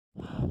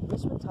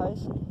Miss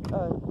Mathias,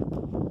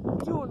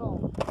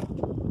 Juvenal,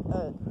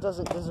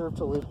 doesn't deserve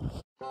to live.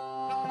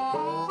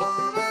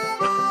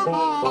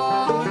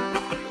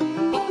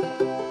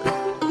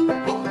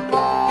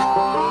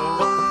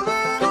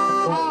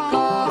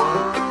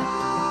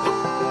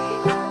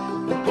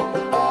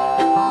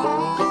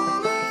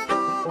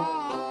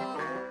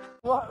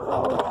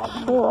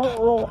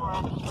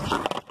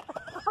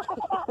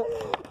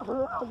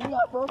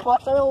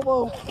 Watch that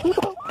elbow.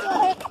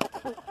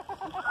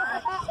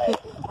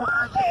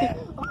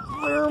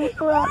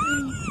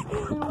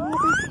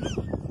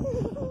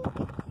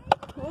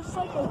 It's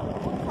like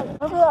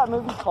remember that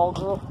movie Tall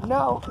Girl?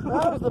 No.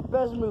 That was the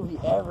best movie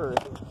ever.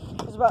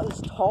 It's about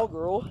this tall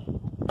girl.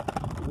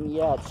 And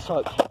yeah, it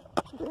sucked.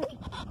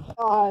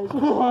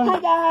 Hi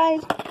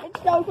guys, it's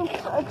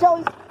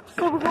Joey's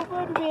Super Cool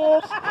Food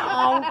Reviews.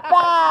 I'm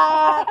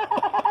back.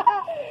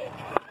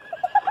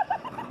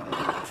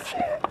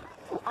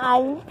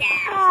 I'm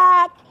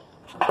back.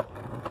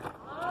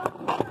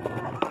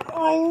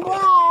 I'm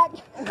back.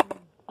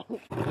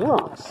 You're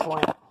on a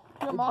slant.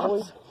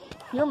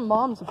 Your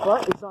mom's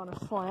butt is on a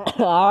slant.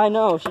 I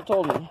know, she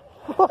told me.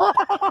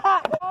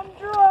 I'm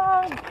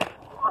drunk.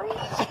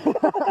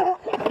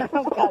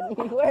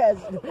 Kanye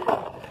West.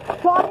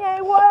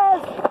 Kanye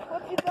West.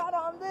 What you got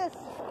on this?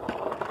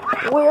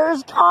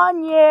 Where's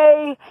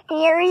Kanye?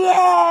 Here he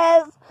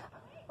is.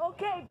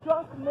 Okay,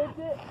 drunk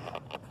midget.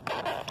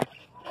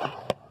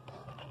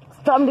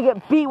 It's time to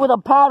get beat with a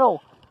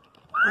paddle.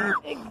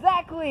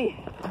 Exactly.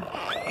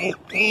 I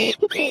can't.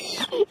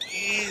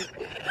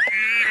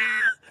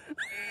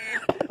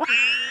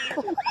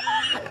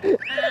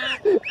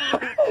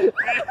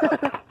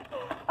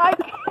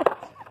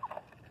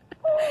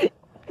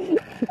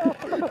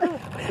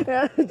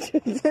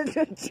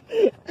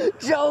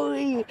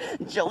 Joey,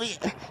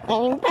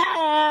 I'm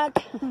back.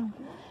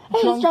 Hey,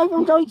 it's Joey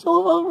from Joey's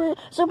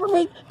Super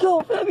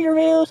Cool Food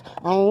Reviews.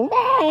 I'm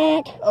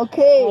back.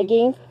 Okay. I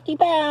gained 50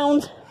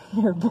 pounds.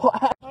 You're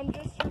black. I'm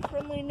just your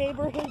friendly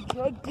neighborhood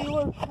drug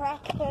dealer,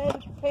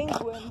 crackhead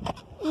penguin.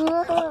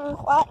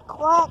 Quack,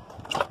 quack.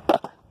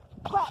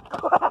 Quack,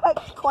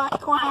 quack.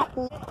 Quack, quack.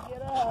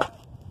 Get up.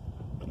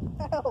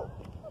 Help.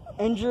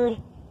 Injured?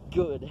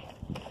 Good.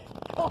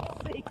 Oh,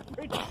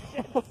 Siegfried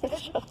Jensen.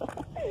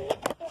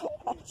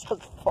 I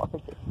just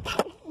farted.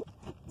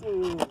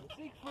 Dude.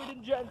 Siegfried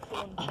and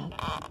Jensen.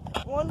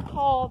 One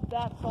call,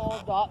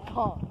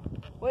 that'sall.com.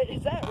 Wait,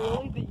 is that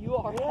really the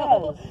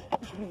URL? Yes.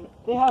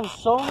 They have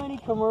so many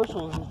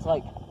commercials, it's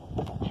like...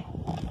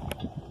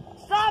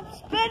 Stop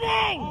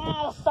spinning!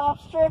 Ah, stop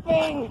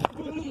stripping!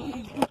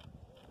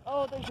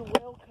 Oh, there's a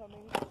whale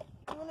coming.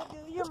 You wanna do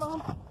your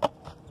mom?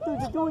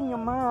 Doing your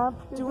mom.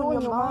 Doing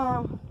your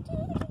mom.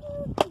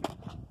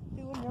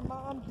 Doing your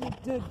mom.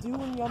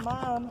 Doing your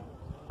mom.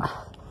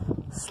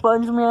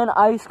 SpongeMan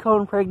ice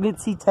cone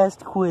pregnancy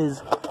test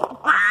quiz.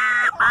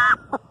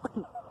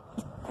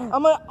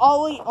 I'm gonna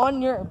ollie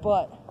on your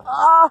butt.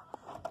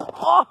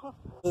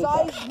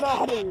 Size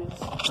matters.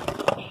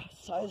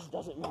 Size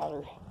doesn't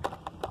matter.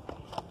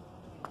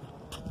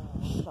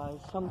 Size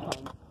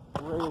sometimes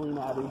rarely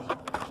matters.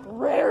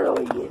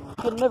 Rarely. You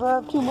can never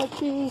have too much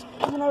cheese.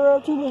 You can never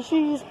have too much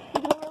cheese.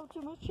 You can never have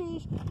too much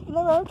cheese. You can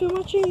never have too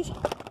much cheese.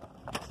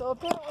 So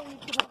apparently you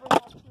can never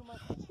have too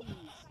much cheese.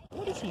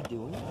 What is he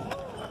doing?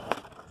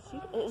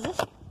 Is this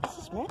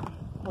man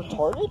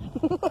retarded?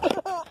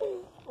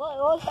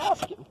 Let's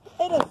ask him.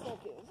 Wait a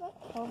second. Is that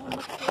cum on the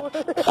floor?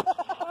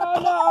 Oh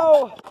no!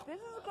 This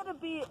is gonna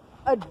be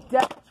a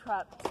death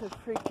trap to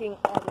freaking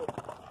edit.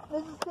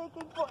 This is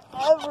taking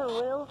forever,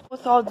 Will.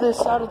 With all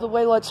this out of the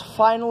way, let's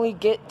finally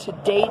get to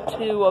day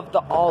 2 of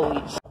the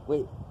ollies.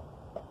 Wait,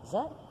 is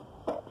that?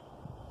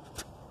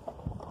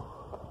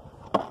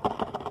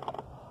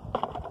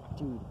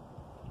 Dude,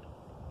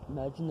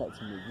 imagine that's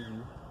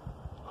Maisie.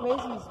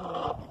 Maisie's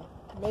new.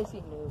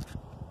 Maisie new.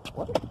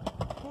 What?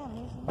 Yeah,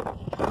 Maisie.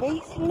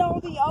 Maisie, no,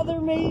 the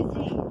other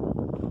Maisie.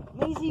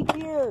 Maisie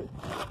Beer.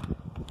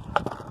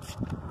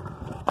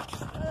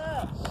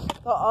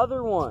 The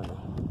other one.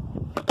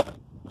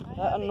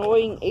 That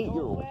annoying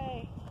 8-year-old.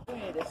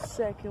 Wait a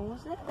second,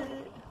 was that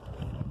it?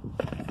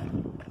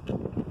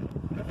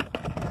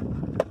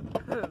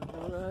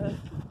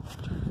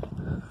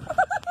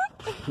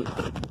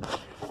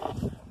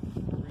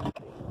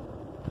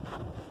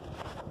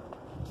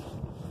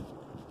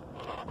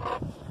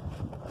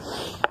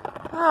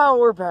 Oh,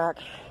 we're back.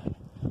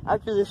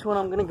 After this one,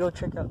 I'm gonna go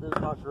check out those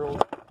hot girls.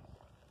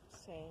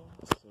 Same.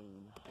 Is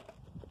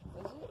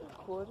it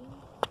recording?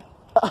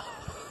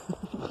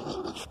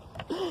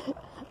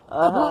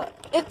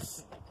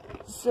 It's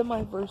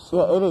semi-verse.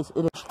 Yeah, it is.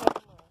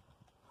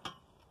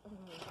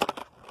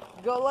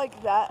 Go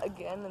like that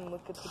again and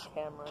look at the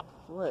camera.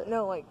 What?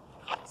 No, like,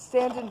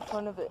 stand in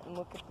front of it and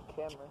look at the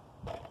camera.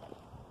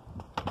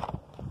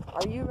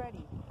 Are you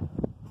ready?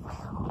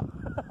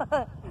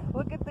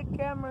 Look at the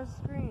camera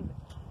screen.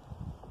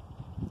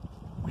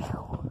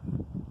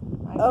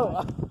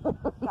 Oh.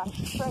 Got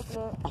you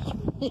pregnant. Got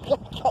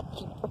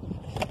you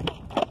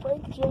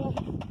pregnant.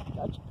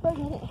 Got you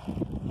pregnant.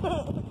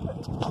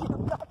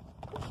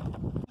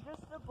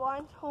 Just a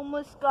blind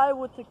homeless guy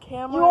with a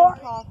camera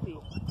and coffee.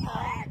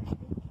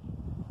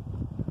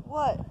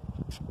 What?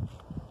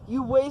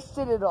 You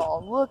wasted it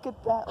all. Look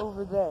at that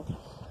over there.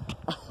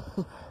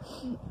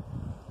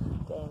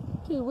 Dang.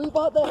 Dude, we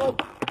bought that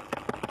like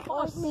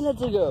 5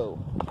 minutes ago.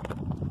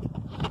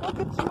 Look,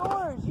 it's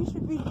yours. You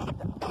should be...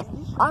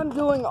 I'm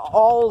doing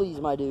all these,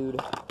 my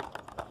dude.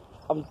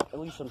 At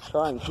least I'm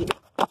trying to.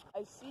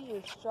 I see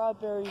your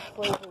strawberry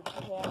flavored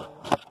camera.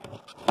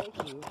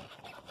 Thank you.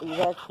 It was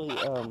actually,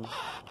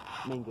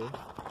 mango.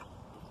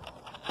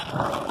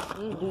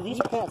 Dude, these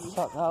pants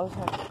suck. I always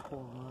have to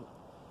pull them up.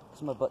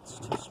 Because my butt's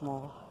too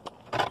small.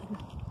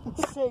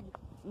 Sig,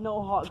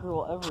 no hot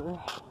girl ever.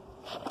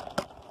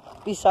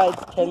 Besides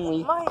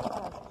Tenley.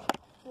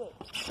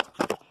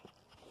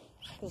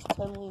 Because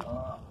Tenley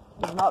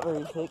is not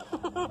very thick.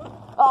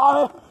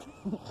 Oh!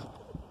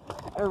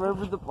 I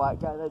remember the black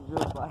guy that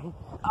drove by.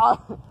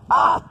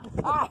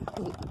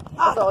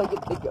 That's all I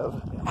could think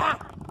of.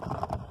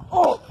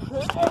 Oh!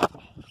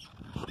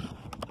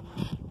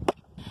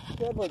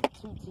 He had like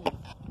 2 teeth.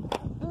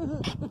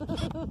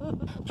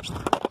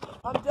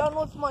 I'm done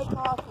with my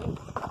coffee.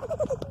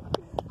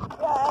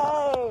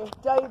 Yay!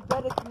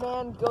 Diabetic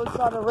man goes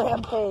on a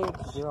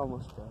rampage. You're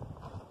almost done.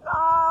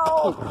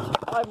 No! Hey,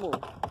 5 more.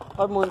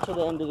 5 more until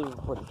the end of the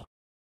recording.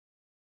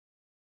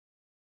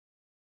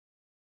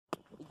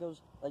 It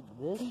goes like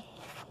this.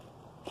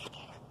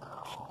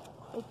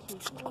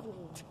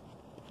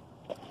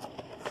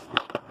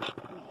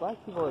 Black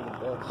people are the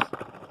best.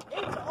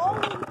 It's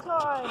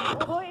overtime,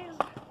 boys.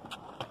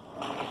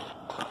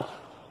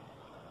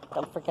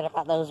 Don't forget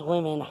about those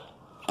women.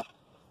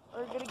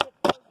 We're gonna get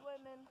those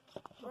women.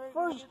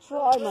 First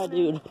try, my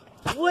dude.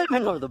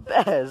 Women are the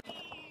best.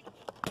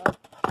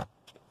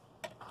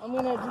 I'm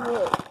gonna do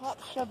a hop,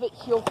 shove it,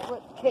 heel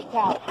flip, kick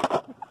out.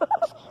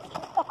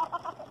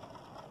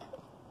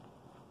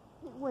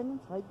 It went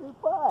inside your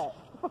butt.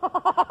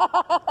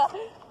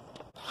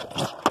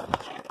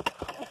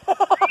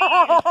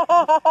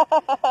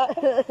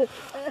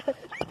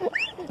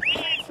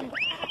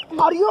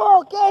 Are you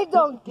okay,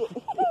 Donkey?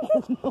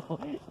 No,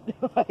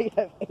 I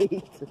have 8. I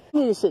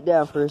need to sit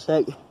down for a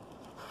sec.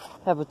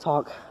 Have a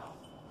talk.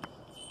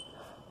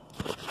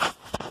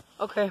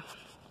 Okay.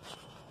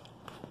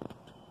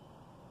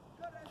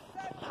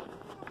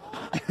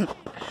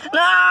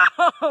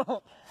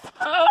 No!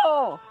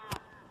 No!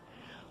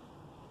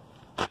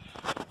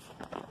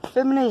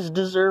 Feminists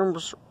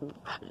deserve...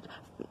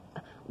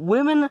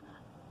 Women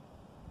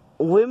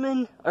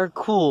are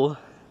cool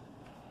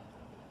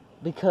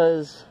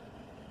because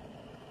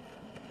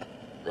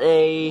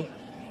they...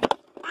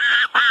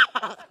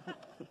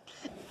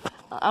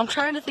 I'm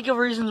trying to think of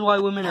reasons why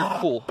women are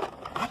cool.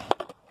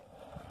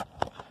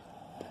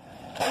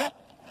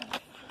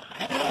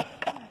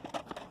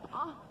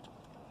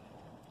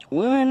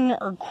 Women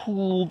are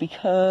cool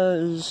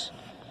because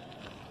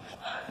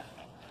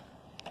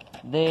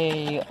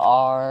they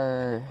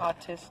are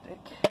autistic.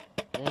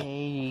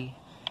 They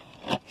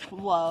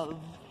love.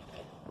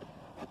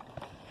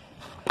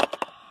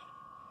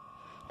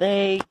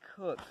 They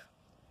cook.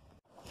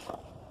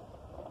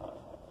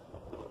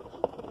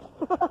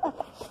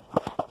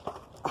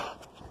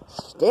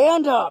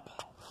 Stand up.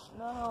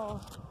 No.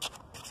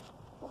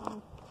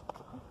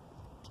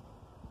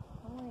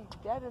 I'm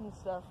like dead and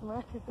stuff,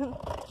 man.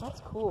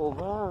 That's cool,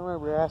 but I don't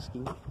remember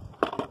asking.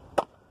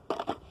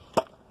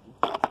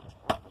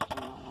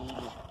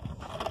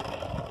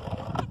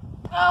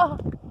 Oh.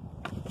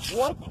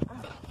 What?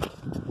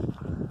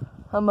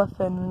 I'm a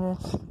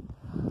feminist.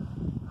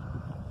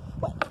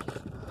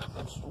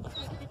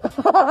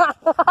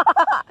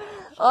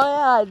 Oh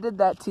yeah, I did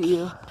that to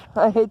you.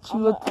 I hit you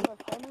with. I'm a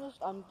feminist.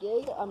 I'm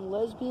gay. I'm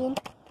lesbian,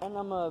 and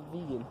I'm a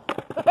vegan.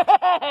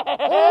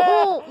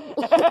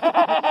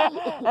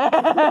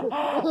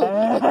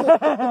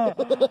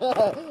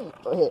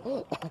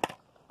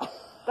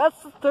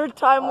 That's the 3rd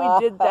time we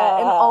did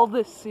that in all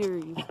this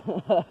series.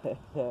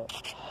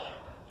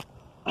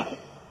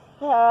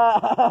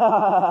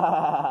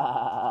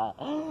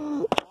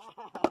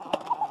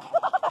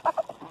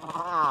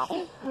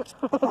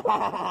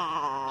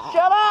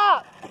 Shut up!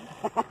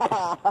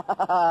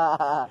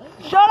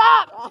 Shut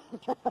up!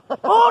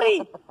 Morty!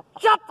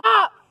 Shut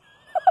up!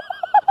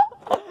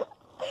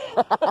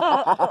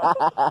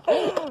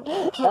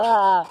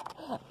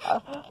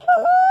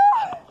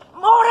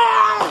 Morty!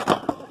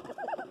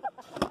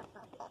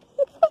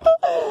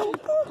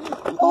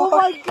 Oh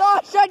my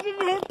gosh, I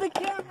didn't hit the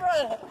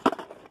camera!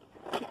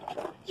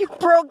 You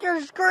broke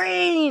your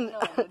screen!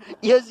 No.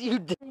 Yes, you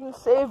did.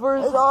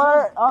 Savers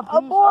are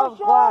abortions!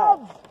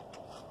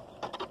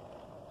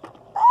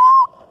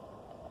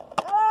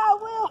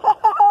 Will,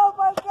 how am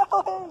I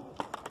going?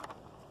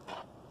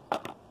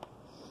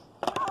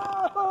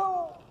 No!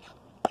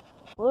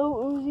 Lil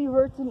Uzi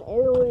Vert's an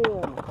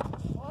alien.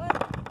 What?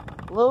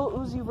 Lil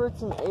Uzi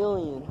Vert's an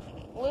alien.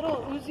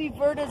 Little Uzi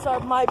Vert is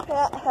my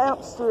pet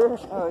hamster.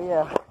 Oh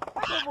yeah.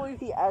 I can't believe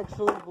he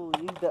actually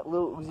believed that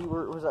Lil Uzi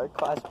Vert was our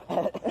class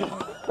pet.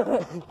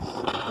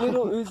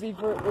 Little Uzi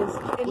Vert is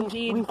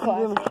indeed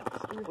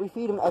we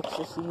feed him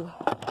ecstasy.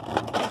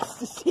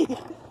 to see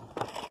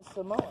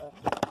Samoa.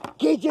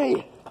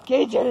 KJ!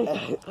 KJ!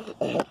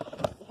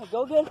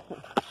 Go again.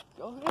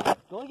 Go again.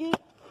 Go again.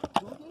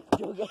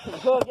 Go again.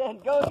 Go again.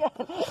 Go again.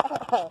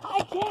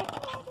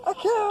 I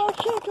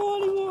can't go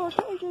anymore.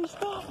 KJ,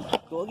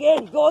 stop. Go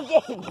again. Go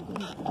again.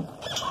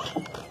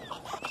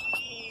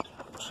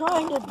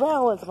 Trying to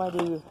balance, my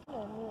dude.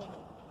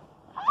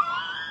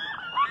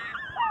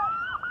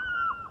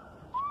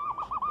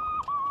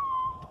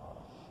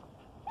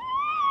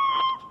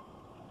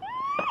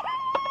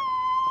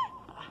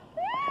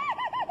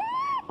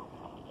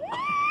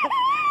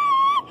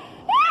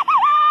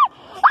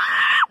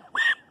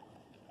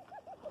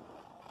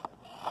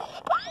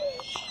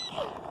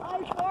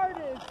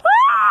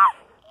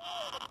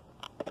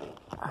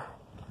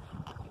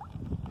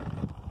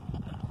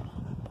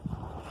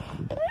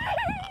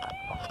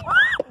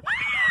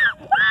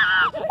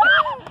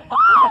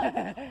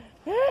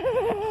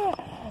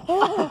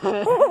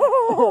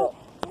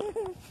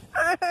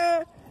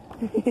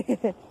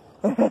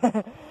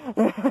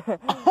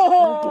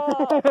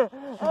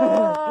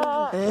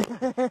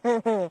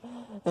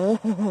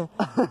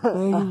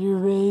 Look at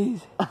your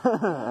face.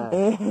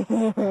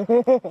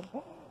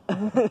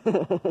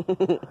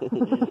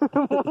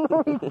 What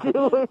are you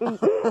doing?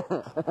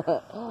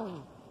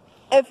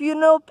 If you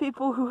know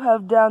people who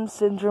have Down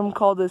syndrome,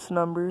 call this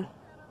number.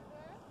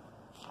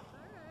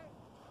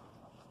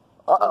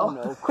 Uh-oh.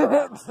 No,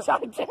 crap.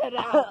 Check it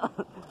out.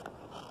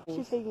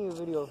 She's taking a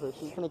video of her.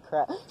 She's gonna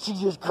crash. She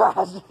just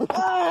crashed.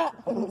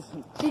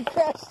 She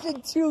crashed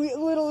into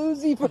little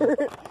Uzi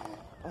Vert.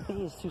 I think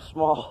he's too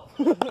small.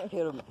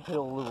 hit a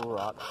little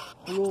rock.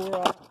 Little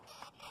Rock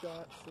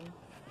Johnson.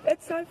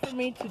 It's time for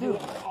me to do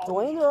it.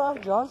 Dwayne The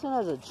Rock Johnson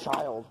as a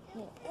child.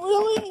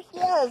 Really?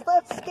 Yes,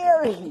 that's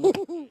scary.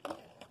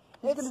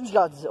 He's gonna be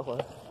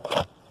Godzilla.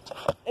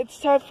 It's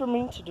time for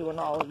me to do an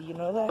ollie, you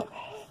know that?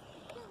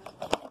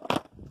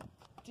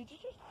 Did you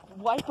just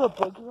wipe a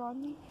booger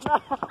on me?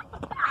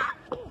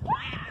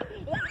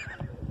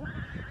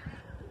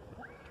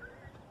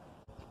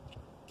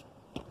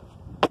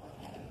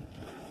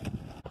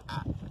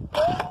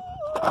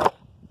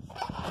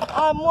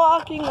 I'm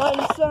walking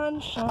on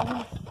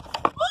sunshine.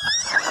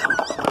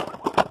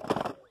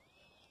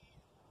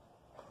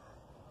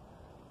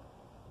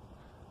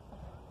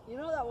 You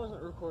know that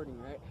wasn't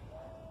recording, right?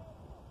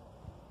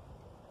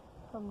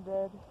 I'm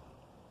dead.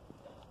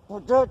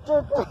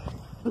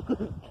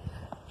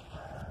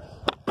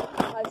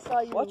 I saw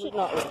you. Watch it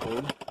not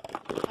record.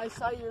 I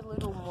saw your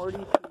little Morty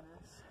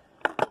penis.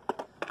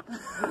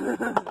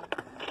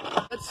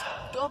 Let's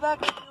go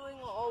back to doing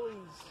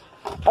ollies.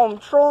 I'm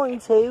trying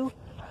to,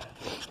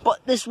 but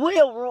this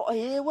wheel right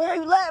here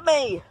won't let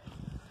me.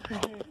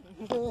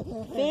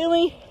 Feel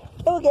me?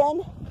 Go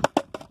again.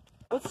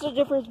 What's the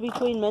difference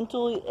between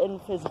mentally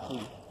and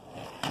physically?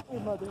 Hey,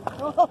 mother.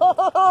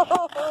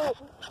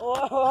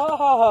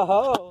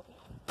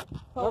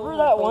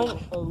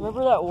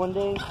 Remember that one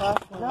day in class?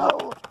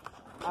 No.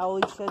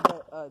 Ali said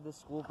that the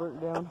school burnt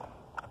down,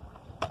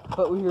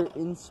 but we were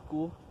in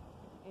school.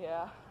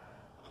 Yeah.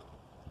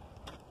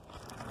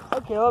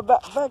 Okay, well,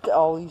 back to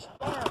Ollie's.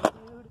 Damn,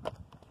 dude.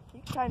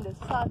 You kind of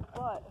suck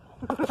butt.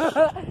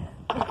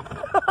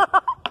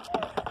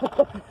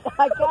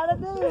 I kinda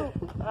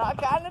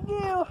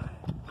do.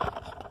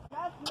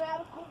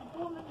 Mathematical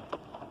woman.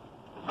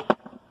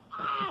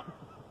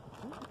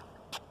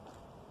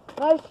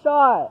 Nice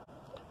shot.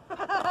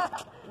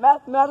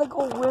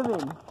 Mathematical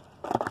women.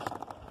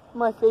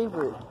 My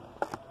favorite.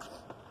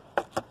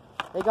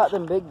 They got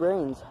them big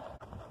brains.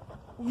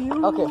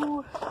 Okay,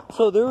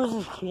 so there was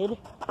this kid.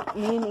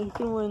 Me and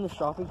Ethan were in the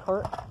shopping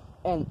cart,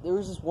 and there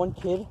was this one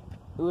kid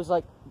who was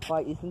like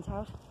by Ethan's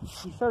house.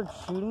 He started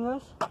shooting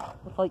us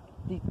with like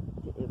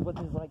with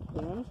his like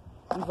hands.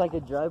 He was like a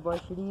drive-by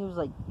shooting. He was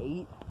like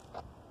 8.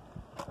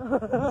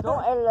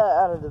 Don't edit that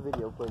out of the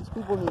video, please.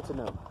 People need to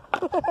know.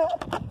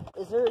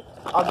 Is there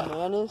a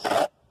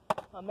manist?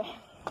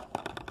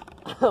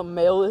 A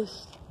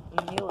malist?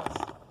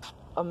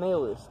 A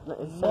malist.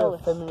 Instead of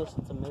feminist,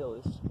 it's a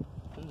malist.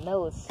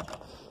 Mellis.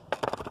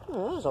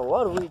 Oh, there's a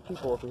lot of weird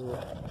people over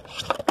here.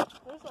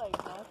 There's like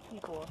 5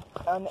 people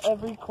on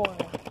every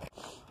corner.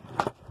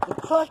 The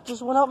crack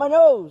just went out my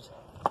nose.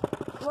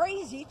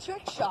 Crazy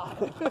trick shot.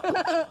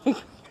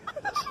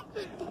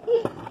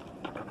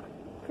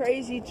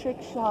 Crazy trick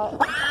shot.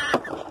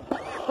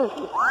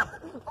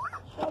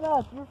 Shut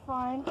up, you're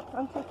fine.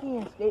 I'm taking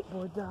your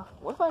skateboard though.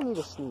 What if I need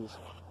to sneeze?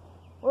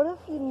 What if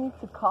you need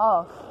to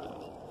cough?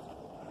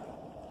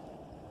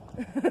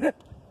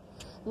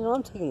 You know,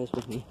 I'm taking this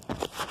with me.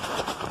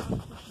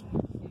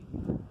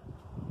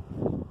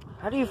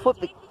 How do you flip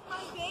the...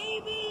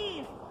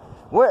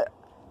 Where?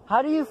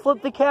 How do you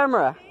flip the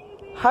camera?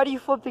 How do you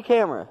flip the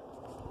camera?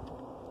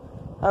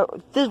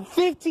 There's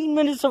 15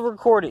 minutes of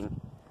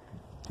recording.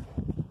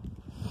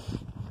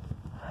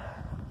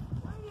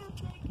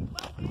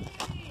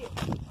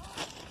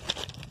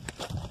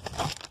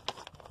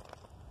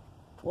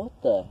 What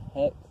the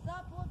heck?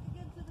 Stop looking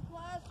into the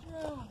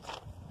classroom.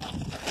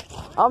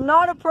 I'm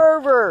not a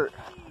pervert.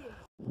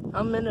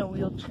 I'm in a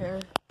wheelchair.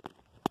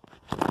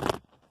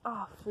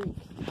 Oh, freak.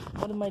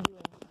 What am I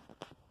doing?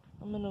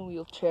 I'm in a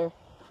wheelchair.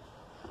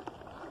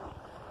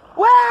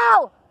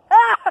 Wow!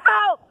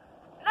 Help!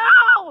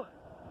 No!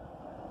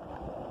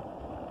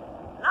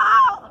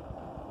 No!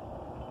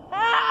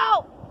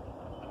 Help!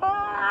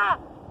 Ah!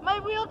 My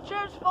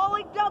wheelchair's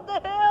falling down the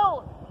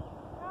hill!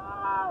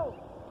 No!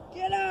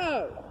 Get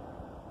out!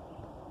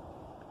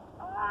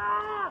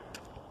 Ah!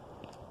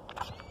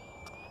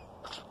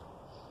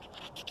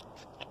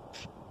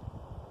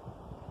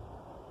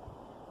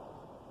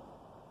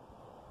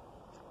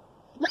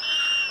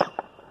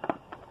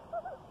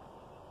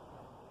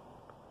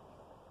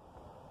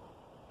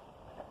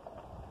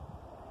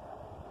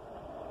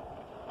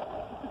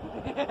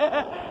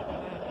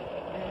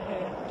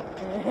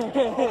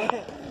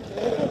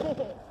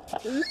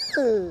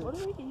 What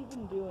are we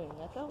even doing?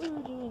 I thought we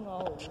were doing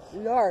all of this.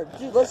 We are.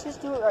 Dude, let's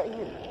just do it right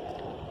here. This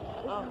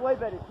is way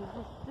better because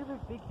there's stupid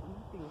big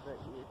things right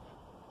here.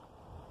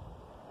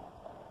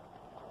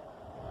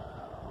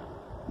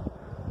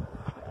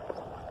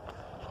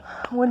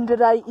 When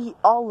did I eat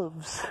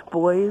olives,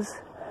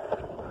 boys?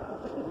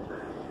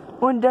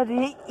 When did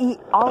I eat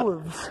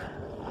olives?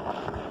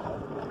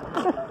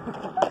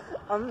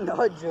 I'm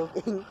not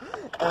joking.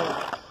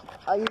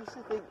 I used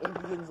to think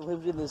Indians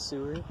lived in the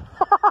sewer.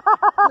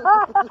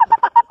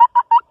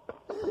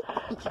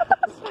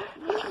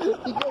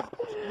 because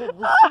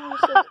the sewer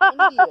said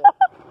India.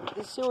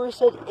 The sewer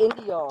said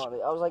India on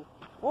it. I was like,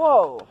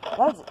 whoa,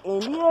 that's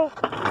India?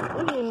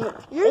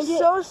 You're India?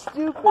 so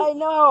stupid. I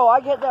know, I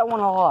get that one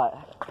a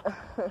lot.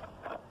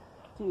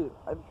 Dude,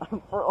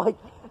 for like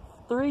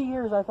 3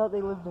 years I thought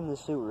they lived in the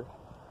sewer.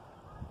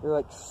 They're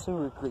like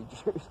sewer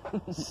creatures.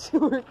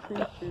 Sewer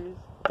creatures.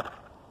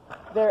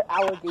 They're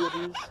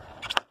alligators.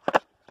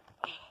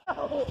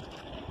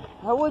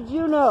 How would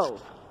you know?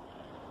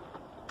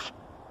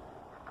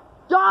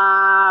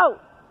 Go!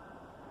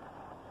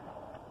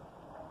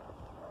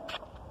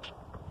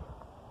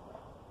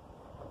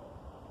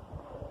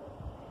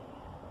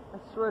 I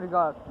swear to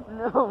God.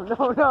 No,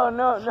 no, no,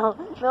 no, no, no,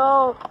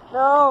 no,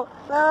 no,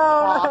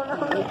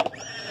 no, no.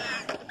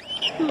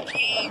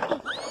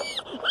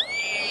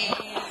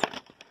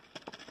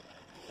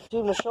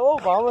 Dude, Michelle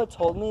Obama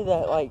told me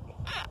that, like,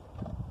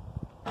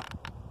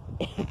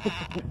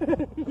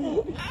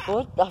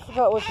 what? I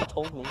forgot what she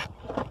told me.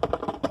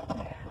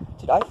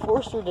 Dude, I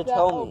forced her to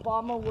tell me.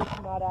 Obama was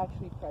not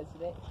actually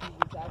president. He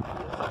was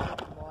actually Osama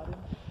bin Laden.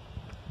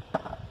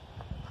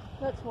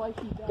 That's why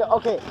he died. Yeah,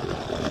 okay,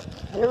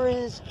 there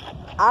is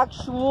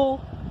actual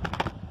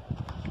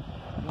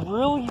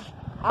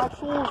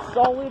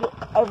solid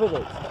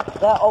evidence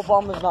that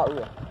Obama's not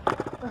real.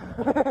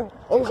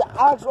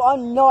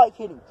 I'm not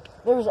kidding.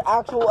 There's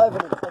actual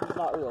evidence that he's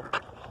not real.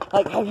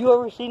 Like, have you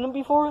ever seen him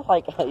before?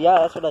 Like, yeah,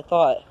 that's what I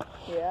thought.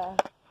 Yeah.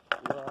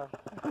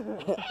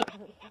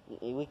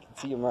 We can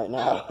see him right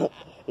now.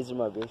 He's in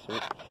my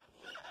basement.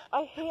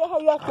 I hate how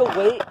you have to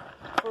wait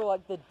for,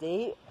 like, the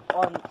date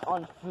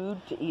on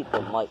food to eat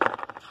them. Like,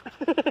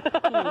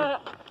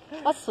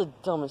 that's the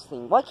dumbest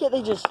thing. Why can't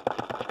they just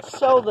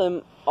sell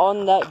them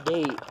on that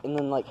date and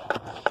then, like,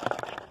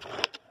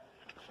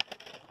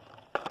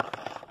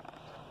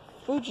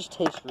 food just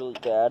tastes really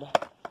bad.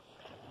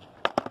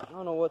 I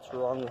don't know what's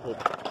wrong with it,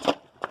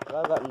 but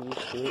I've gotten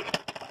used to it.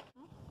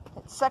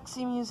 It's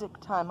sexy music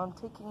time. I'm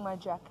taking my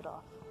jacket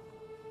off.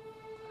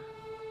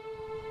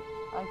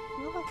 I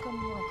feel like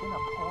I'm like in a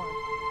porn.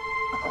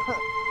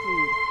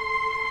 Dude,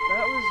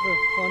 that was the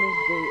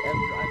funnest day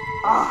ever.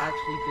 I've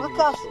actually been Look in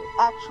how this store.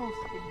 actual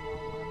skinny I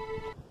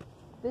am.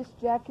 This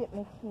jacket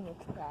makes me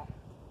look fat.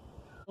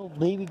 Little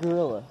baby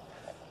gorilla.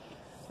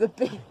 The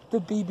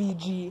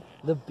BBG.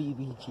 The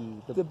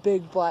BBG. The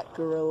big black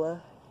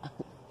gorilla.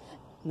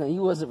 No, he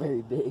wasn't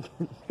very big.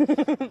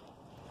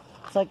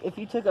 It's like if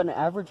you took an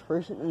average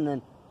person and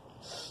then,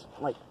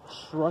 like,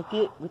 shrunk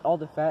it with all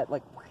the fat,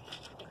 like,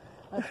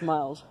 that's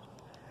Miles.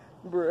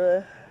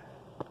 Bruh.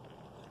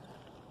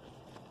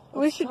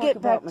 We should Talk get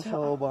about back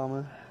Michelle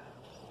Obama.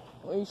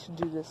 We should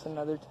do this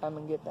another time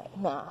and get back.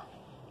 Nah.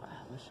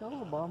 Michelle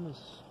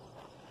Obama's...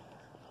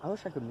 I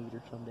wish I could meet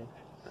her someday.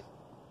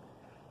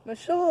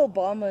 Michelle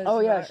Obama is Oh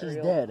yeah, not she's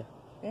real. dead.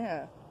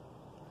 Yeah.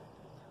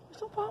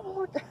 Miss Obama,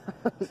 look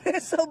out.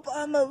 Miss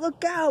Obama,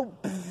 look out!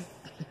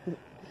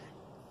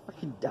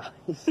 Fucking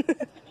dies.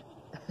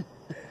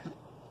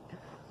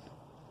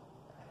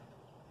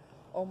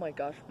 Oh my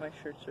gosh, my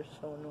shirts are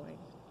so annoying.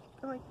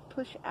 They're like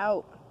push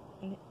out.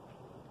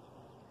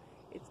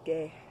 It's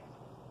gay.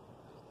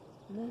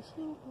 Miss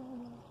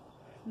Obama.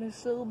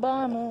 Miss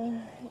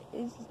Obama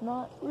is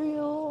not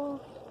real.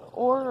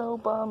 Or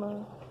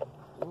Obama.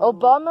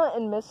 Obama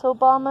and Miss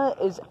Obama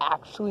is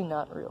actually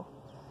not real.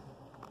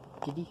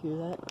 Did you hear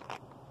that?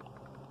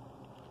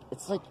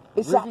 It's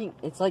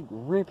like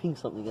ripping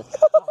something.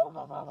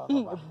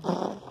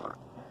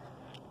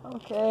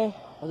 Okay.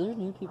 Are there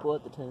new people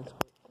at the tennis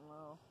court?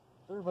 No.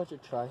 They're a bunch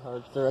of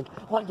tryhards. They're like,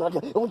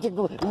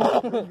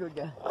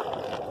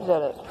 Is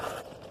that it?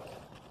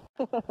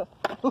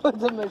 With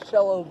the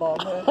Michelle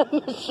Obama.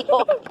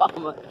 Michelle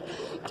Obama.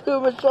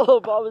 Dude,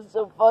 Michelle Obama's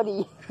so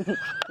funny. She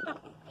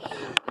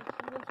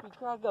makes me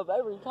crack up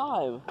every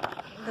time.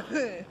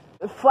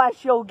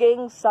 Flash your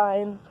gang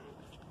sign.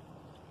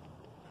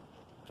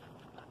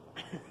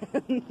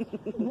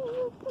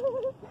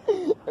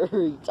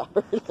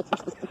 Retard.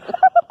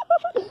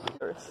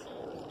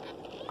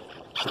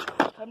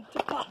 Come to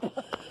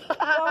Papa.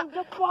 Come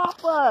to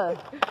Papa.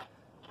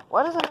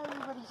 Why doesn't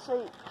everybody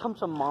say come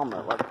to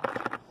Mama? Like,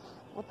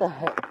 what the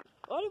heck?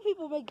 Why do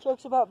people make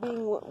jokes about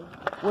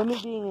women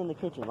being in the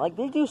kitchen? Like,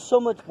 they do so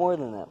much more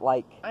than that.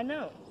 Like, I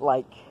know.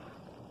 Like,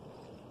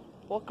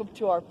 welcome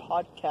to our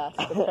podcast,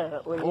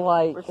 apparently.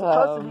 Like, we're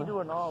supposed to be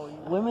doing ollie.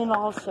 Women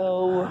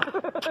also,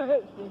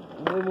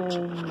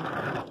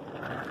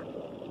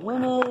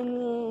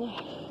 women,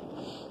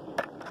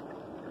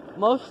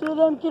 most of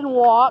them can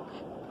walk.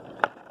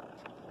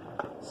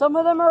 Some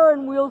of them are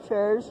in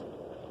wheelchairs.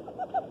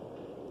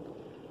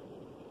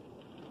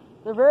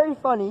 They're very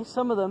funny,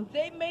 some of them.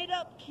 They made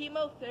up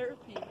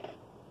chemotherapy.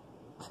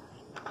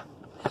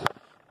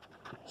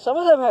 Some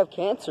of them have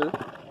cancer.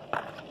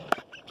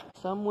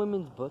 Some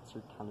women's butts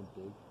are kind of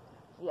big.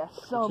 Yeah,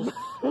 some.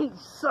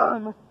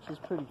 Some. Which is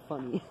pretty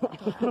funny.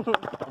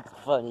 It's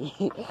funny.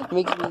 It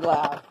makes me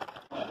laugh.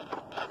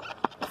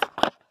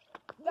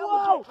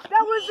 Whoa!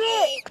 That was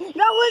it!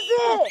 That was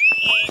it!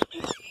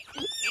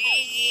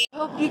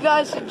 Hope you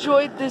guys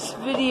enjoyed this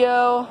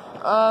video.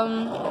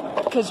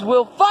 Because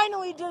Will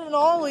finally did an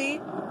ollie.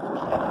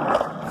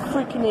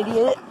 Freaking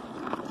idiot.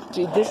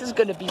 Dude, this is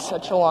gonna be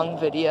such a long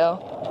video.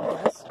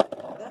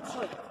 That's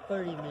like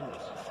 30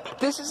 minutes.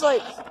 This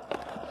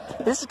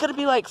is gonna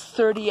be like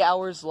 30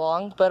 hours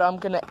long, but I'm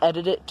gonna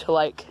edit it to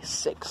like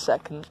 6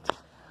 seconds.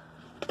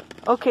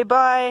 Okay,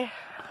 bye.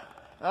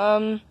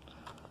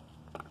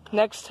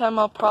 Next time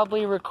I'll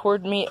probably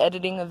record me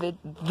editing the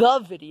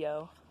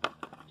video.